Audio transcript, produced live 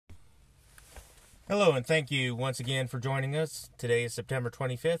Hello, and thank you once again for joining us. Today is September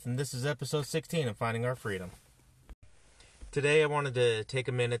 25th, and this is episode 16 of Finding Our Freedom. Today I wanted to take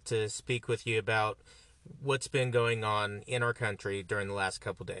a minute to speak with you about what's been going on in our country during the last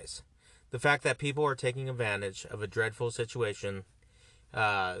couple days. The fact that people are taking advantage of a dreadful situation,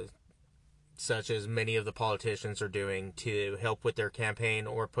 such as many of the politicians are doing, to help with their campaign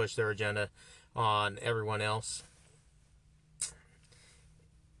or push their agenda on everyone else.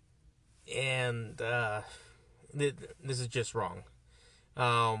 And this is just wrong.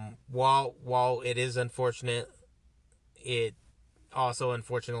 While it is unfortunate, it also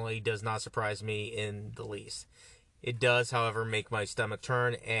unfortunately does not surprise me in the least. It does, however, make my stomach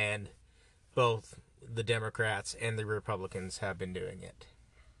turn, and both the Democrats and the Republicans have been doing it.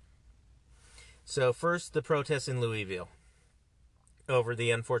 So first, the protests in Louisville over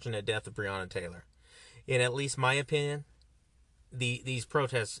the unfortunate death of Breonna Taylor. In at least my opinion, these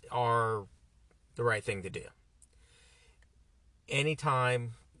protests are the right thing to do.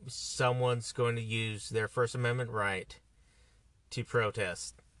 Anytime someone's going to use their First Amendment right to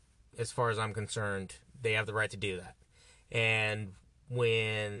protest, as far as I'm concerned, they have the right to do that. And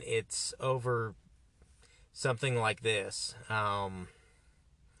when it's over something like this,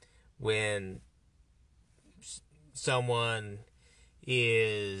 when someone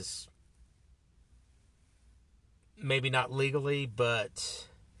is maybe not legally, but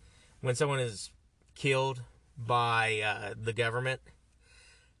when someone is killed by the government,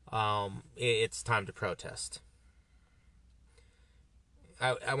 it's time to protest.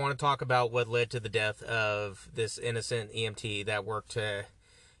 I want to talk about what led to the death of this innocent EMT that worked to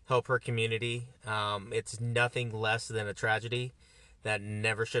help her community. It's nothing less than a tragedy that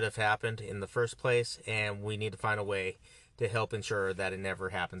never should have happened in the first place, and we need to find a way to help ensure that it never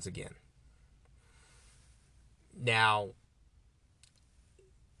happens again. Now,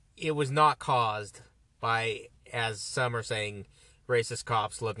 it was not caused by, as some are saying, racist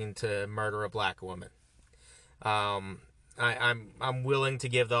cops looking to murder a black woman. I'm willing to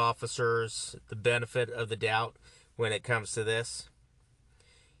give the officers the benefit of the doubt when it comes to this.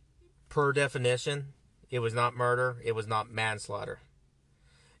 Per definition, it was not murder. It was not manslaughter.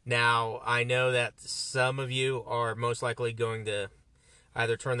 Now, I know that some of you are most likely going to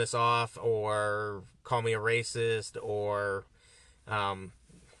either turn this off or call me a racist or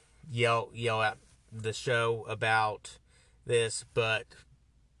yell at the show about this, but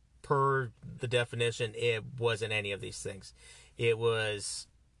per the definition, it wasn't any of these things. It was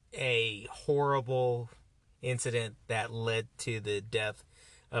a horrible incident that led to the death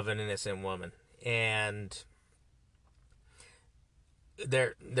of an innocent woman, and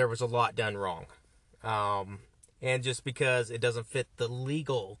there was a lot done wrong. And just because it doesn't fit the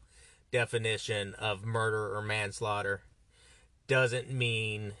legal definition of murder or manslaughter doesn't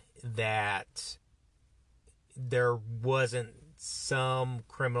mean that there wasn't some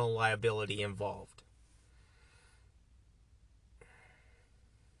criminal liability involved.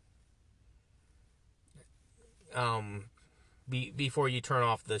 Before you turn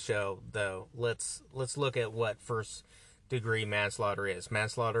off the show, though, let's look at what first degree manslaughter is.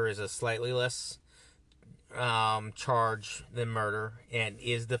 Manslaughter is a slightly less charge than murder and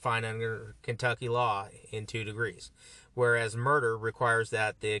is defined under Kentucky law in 2 degrees. Whereas murder requires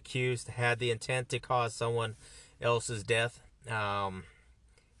that the accused had the intent to cause someone else's death. A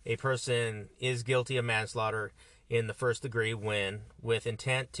person is guilty of manslaughter in the first degree when, with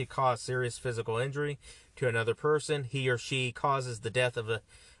intent to cause serious physical injury to another person, he or she causes the death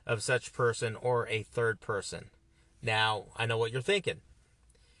of such person or a third person. Now, I know what you're thinking.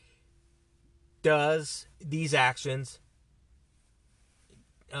 Does these actions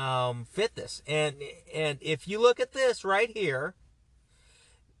fit this? And if you look at this right here,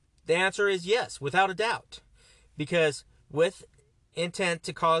 the answer is yes, without a doubt. Because with intent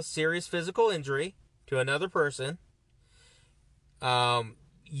to cause serious physical injury to another person, they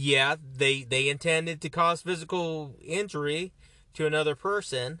intended to cause physical injury to another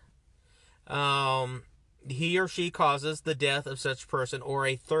person. He or she causes the death of such person or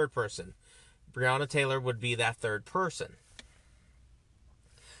a third person. Breonna Taylor would be that third person.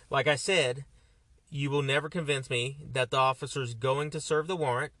 Like I said, you will never convince me that the officers going to serve the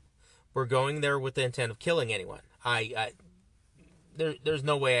warrant were going there with the intent of killing anyone. There's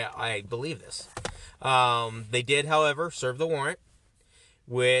no way I believe this. They did, however, serve the warrant,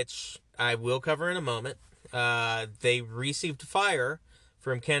 which I will cover in a moment. They received fire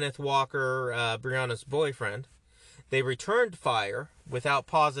from Kenneth Walker, Breonna's boyfriend. They returned fire without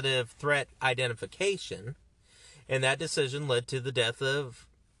positive threat identification, and that decision led to the death of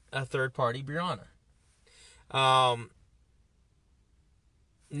a third party, Breonna.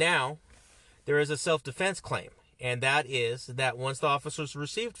 Now, there is a self-defense claim, and that is that once the officers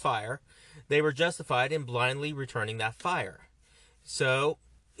received fire, they were justified in blindly returning that fire. So,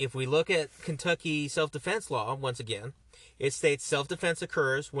 if we look at Kentucky self-defense law, once again, it states self-defense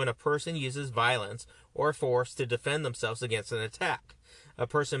occurs when a person uses violence or force to defend themselves against an attack. A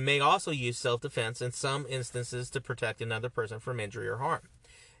person may also use self-defense in some instances to protect another person from injury or harm.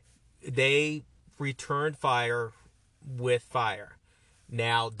 They returned fire with fire.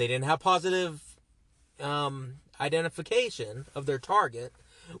 Now, they didn't have positive identification of their target,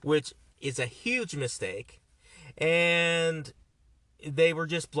 which is a huge mistake, and they were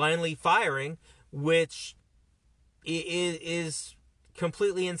just blindly firing, which is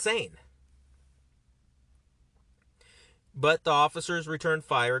completely insane. But the officers returned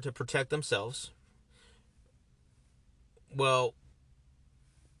fire to protect themselves. Well,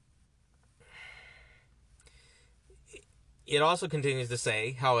 it also continues to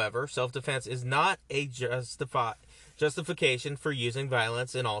say, however, self-defense is not a justification for using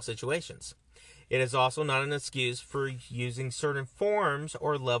violence in all situations. It is also not an excuse for using certain forms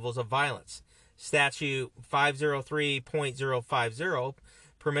or levels of violence. Statute 503.050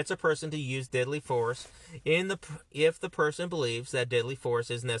 permits a person to use deadly force if the person believes that deadly force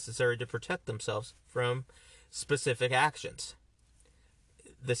is necessary to protect themselves from specific actions.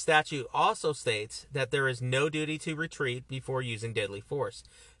 The statute also states that there is no duty to retreat before using deadly force.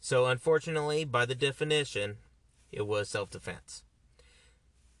 So, unfortunately, by the definition, it was self-defense.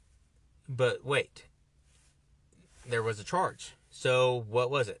 But wait, there was a charge. So, what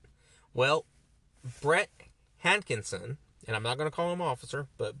was it? Well, Brett Hankinson, and I'm not going to call him officer,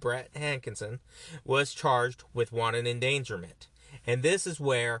 but Brett Hankinson was charged with wanton endangerment. And this is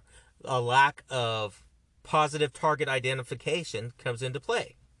where a lack of positive target identification comes into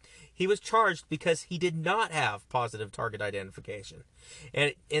play. He was charged because he did not have positive target identification.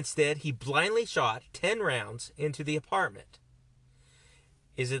 And instead, he blindly shot 10 rounds into the apartment.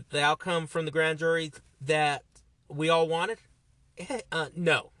 Is it the outcome from the grand jury that we all wanted?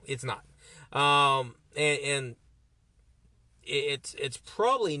 No, it's not. And it's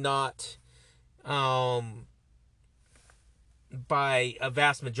probably not by a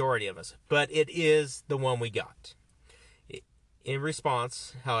vast majority of us, but it is the one we got. In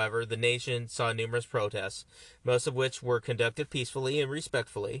response, however, the nation saw numerous protests, most of which were conducted peacefully and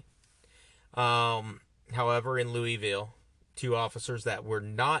respectfully. However, in Louisville, 2 officers that were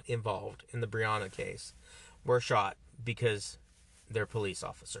not involved in the Breonna case were shot because they're police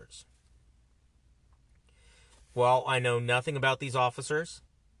officers. While I know nothing about these officers,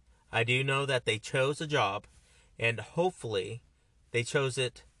 I do know that they chose a job, and hopefully they chose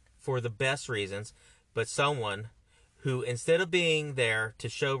it for the best reasons, but someone who, instead of being there to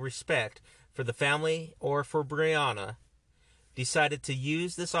show respect for the family or for Breonna, decided to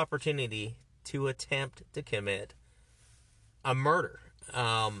use this opportunity to attempt to commit a murder.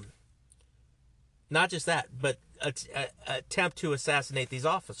 Not just that, but attempt to assassinate these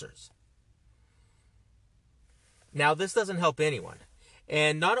officers. Now, this doesn't help anyone.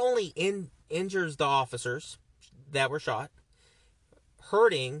 And not only injures the officers that were shot,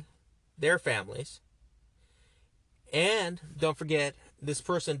 hurting their families, and don't forget, this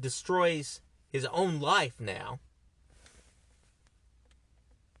person destroys his own life now.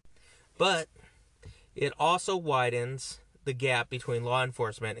 But it also widens the gap between law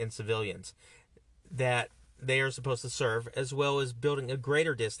enforcement and civilians that they are supposed to serve, as well as building a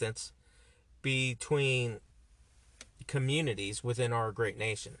greater distance between communities within our great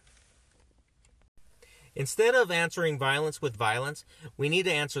nation. Instead of answering violence with violence, we need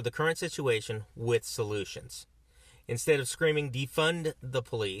to answer the current situation with solutions. Instead of screaming, defund the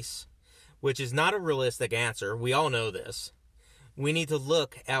police, which is not a realistic answer, we all know this, we need to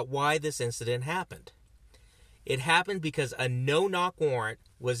look at why this incident happened. It happened because a no-knock warrant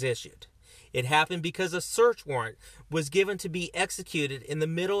was issued. It happened because a search warrant was given to be executed in the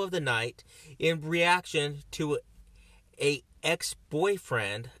middle of the night in reaction to a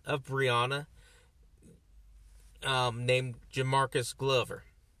ex-boyfriend of Breonna named Jamarcus Glover.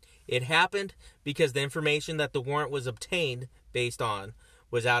 It happened because the information that the warrant was obtained based on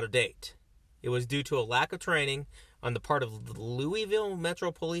was out of date. It was due to a lack of training on the part of the Louisville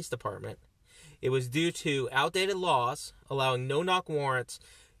Metro Police Department. It was due to outdated laws allowing no-knock warrants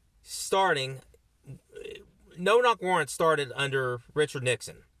No-knock warrants started under Richard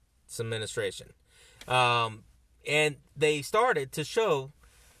Nixon's administration. And they started to show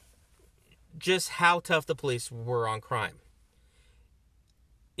just how tough the police were on crime.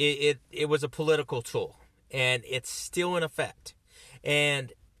 It was a political tool, and it's still in effect.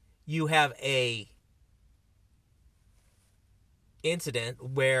 And you have a incident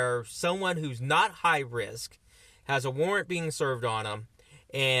where someone who's not high risk has a warrant being served on them,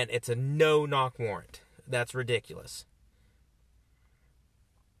 and it's a no-knock warrant. That's ridiculous.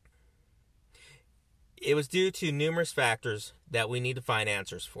 It was due to numerous factors that we need to find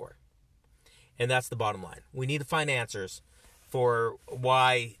answers for. And that's the bottom line. We need to find answers for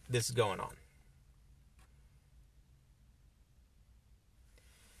why this is going on.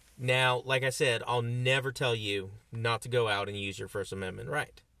 Now, like I said, I'll never tell you not to go out and use your First Amendment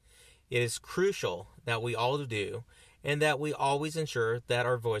right. It is crucial that we all do, and that we always ensure that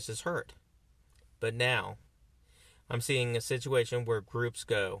our voice is heard. But now, I'm seeing a situation where groups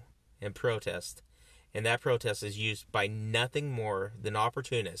go and protest, and that protest is used by nothing more than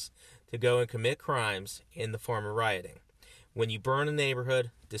opportunists to go and commit crimes in the form of rioting. When you burn a neighborhood,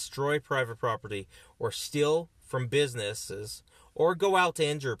 destroy private property, or steal from businesses, or go out to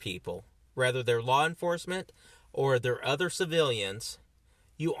injure people, whether they're law enforcement or they're other civilians,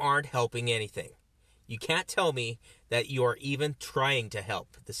 you aren't helping anything. You can't tell me that you are even trying to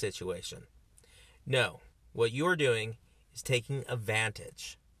help the situation. No, what you are doing is taking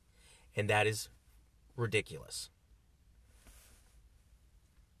advantage, and that is ridiculous.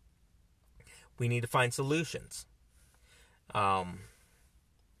 We need to find solutions.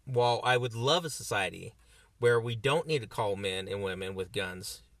 While I would love a society where we don't need to call men and women with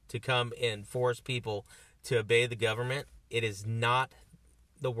guns to come and force people to obey the government, it is not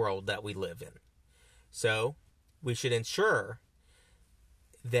the world that we live in. So, we should ensure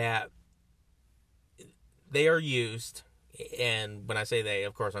that they are used, and when I say they,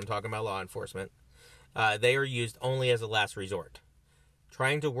 of course, I'm talking about law enforcement, they are used only as a last resort,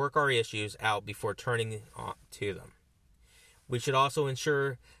 trying to work our issues out before turning to them. We should also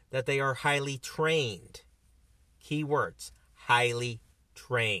ensure that they are highly trained. Key words, highly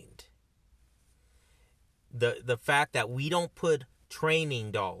trained. The fact that we don't put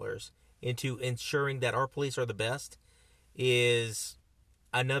training dollars into ensuring that our police are the best is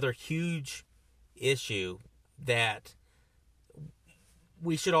another huge issue that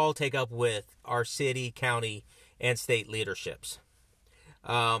we should all take up with our city, county, and state leaderships.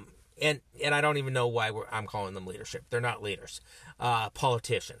 And I don't even know why I'm calling them leadership. They're not leaders.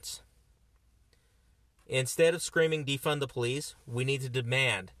 Politicians. Instead of screaming defund the police, we need to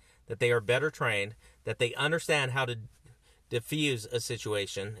demand that they are better trained, that they understand how to diffuse a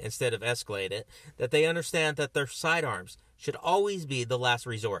situation instead of escalate it, that they understand that their sidearms should always be the last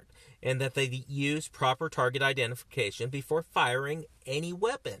resort, and that they use proper target identification before firing any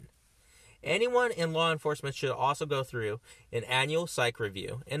weapon. Anyone in law enforcement should also go through an annual psych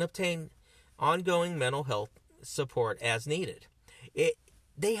review and obtain ongoing mental health support as needed.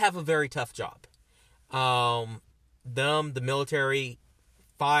 They have a very tough job. The military,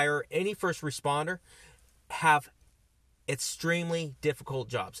 fire, any first responder have extremely difficult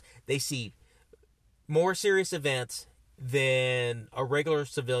jobs. They see more serious events than a regular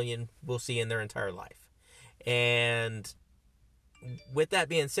civilian will see in their entire life. And with that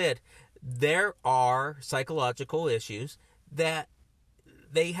being said, there are psychological issues that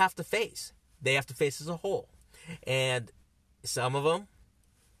they have to face. They have to face as a whole. And some of them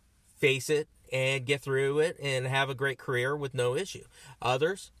face it and get through it and have a great career with no issue.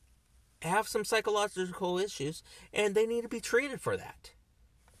 Others have some psychological issues and they need to be treated for that.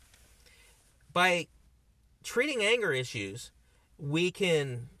 By treating anger issues, we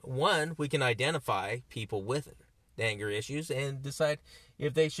can identify people with anger issues and decide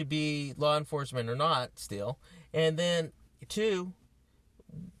if they should be law enforcement or not still. And then, two,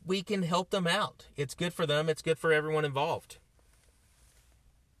 we can help them out. It's good for them. It's good for everyone involved.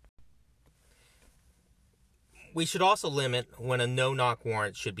 We should also limit when a no-knock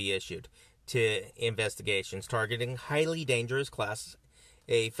warrant should be issued to investigations targeting highly dangerous Class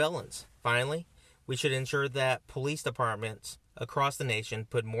A felons. Finally, we should ensure that police departments across the nation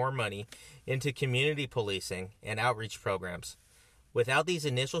put more money into community policing and outreach programs. Without these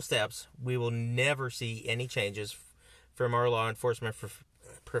initial steps, we will never see any changes from our law enforcement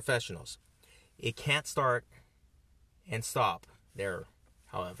professionals. It can't start and stop there,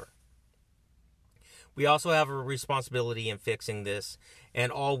 however. We also have a responsibility in fixing this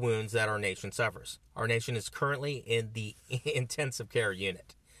and all wounds that our nation suffers. Our nation is currently in the intensive care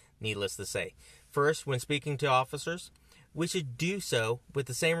unit, needless to say. First, when speaking to officers, we should do so with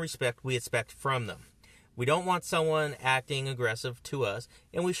the same respect we expect from them. We don't want someone acting aggressive to us,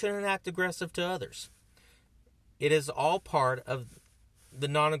 and we shouldn't act aggressive to others. It is all part of the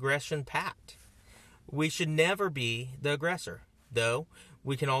non-aggression pact. We should never be the aggressor, though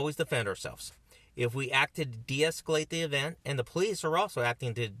we can always defend ourselves. If we act to de-escalate the event, and the police are also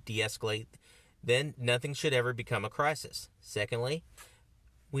acting to de-escalate then nothing should ever become a crisis. Secondly,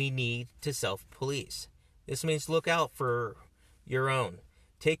 we need to self-police. This means look out for your own.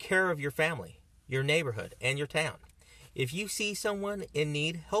 Take care of your family, your neighborhood, and your town. If you see someone in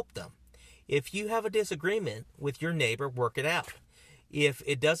need, help them. If you have a disagreement with your neighbor, work it out. If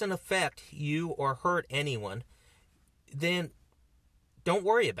it doesn't affect you or hurt anyone, then don't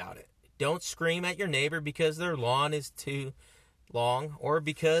worry about it. Don't scream at your neighbor because their lawn is too long or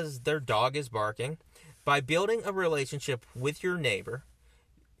because their dog is barking. By building a relationship with your neighbor,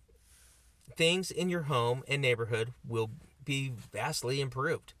 things in your home and neighborhood will be vastly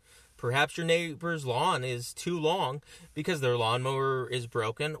improved. Perhaps your neighbor's lawn is too long because their lawnmower is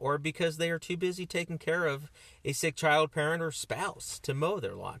broken or because they are too busy taking care of a sick child, parent, or spouse to mow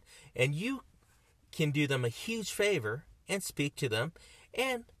their lawn. And you can do them a huge favor and speak to them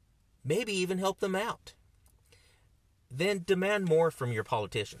and maybe even help them out. Then demand more from your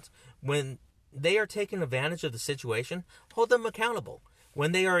politicians. When they are taking advantage of the situation, hold them accountable.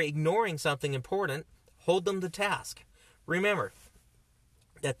 When they are ignoring something important, hold them to task. Remember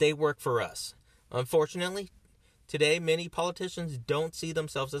that they work for us. Unfortunately, today many politicians don't see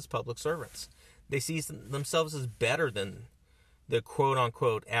themselves as public servants. They see themselves as better than the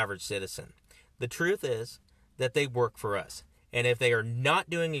quote-unquote average citizen. The truth is that they work for us. And if they are not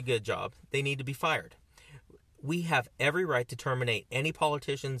doing a good job, they need to be fired. We have every right to terminate any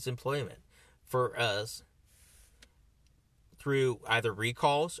politician's employment for us through either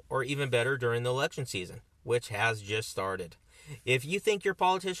recalls or even better during the election season, which has just started. If you think your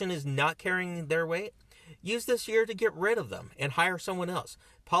politician is not carrying their weight, use this year to get rid of them and hire someone else.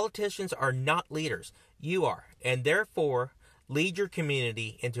 Politicians are not leaders. You are, and therefore lead your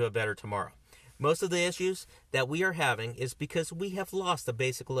community into a better tomorrow. Most of the issues that we are having is because we have lost a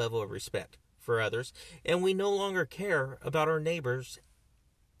basic level of respect for others, and we no longer care about our neighbors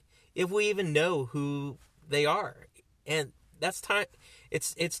if we even know who they are. And that's time.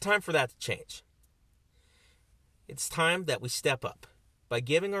 It's time for that to change. It's time that we step up. By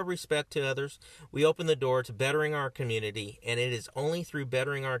giving our respect to others, we open the door to bettering our community, and it is only through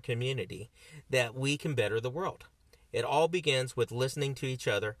bettering our community that we can better the world. It all begins with listening to each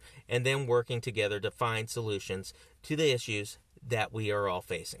other and then working together to find solutions to the issues that we are all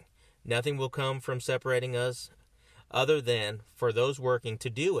facing. Nothing will come from separating us other than for those working to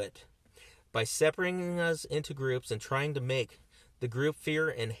do it. By separating us into groups and trying to make the group fear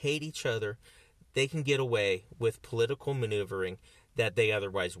and hate each other, they can get away with political maneuvering that they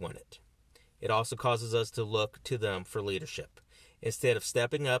otherwise wouldn't. It also causes us to look to them for leadership, instead of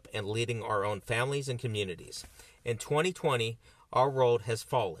stepping up and leading our own families and communities. In 2020, our world has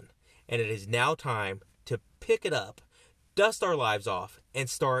fallen, and it is now time to pick it up, dust our lives off, and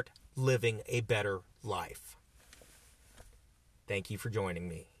start living a better life. Thank you for joining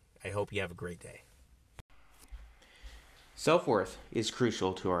me. I hope you have a great day. Self-worth is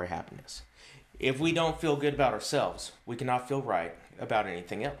crucial to our happiness. If we don't feel good about ourselves, we cannot feel right about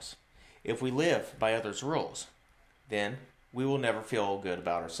anything else. If we live by others' rules, then we will never feel good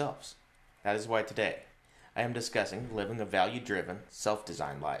about ourselves. That is why today I am discussing living a value-driven,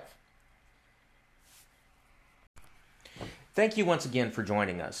 self-designed life. Thank you once again for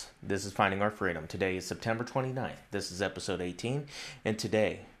joining us. This is Finding Our Freedom. Today is September 29th. This is episode 18, and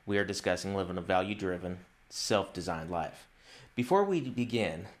today we are discussing living a value-driven, self-designed life. Before we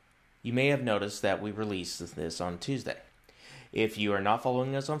begin, you may have noticed that we released this on Tuesday. If you are not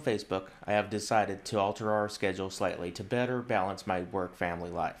following us on Facebook, I have decided to alter our schedule slightly to better balance my work-family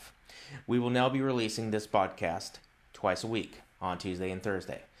life. We will now be releasing this podcast twice a week, on Tuesday and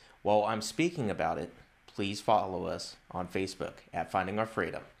Thursday. While I'm speaking about it, please follow us on Facebook at Finding Our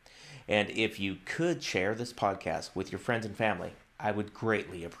Freedom. And if you could share this podcast with your friends and family, I would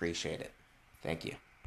greatly appreciate it. Thank you.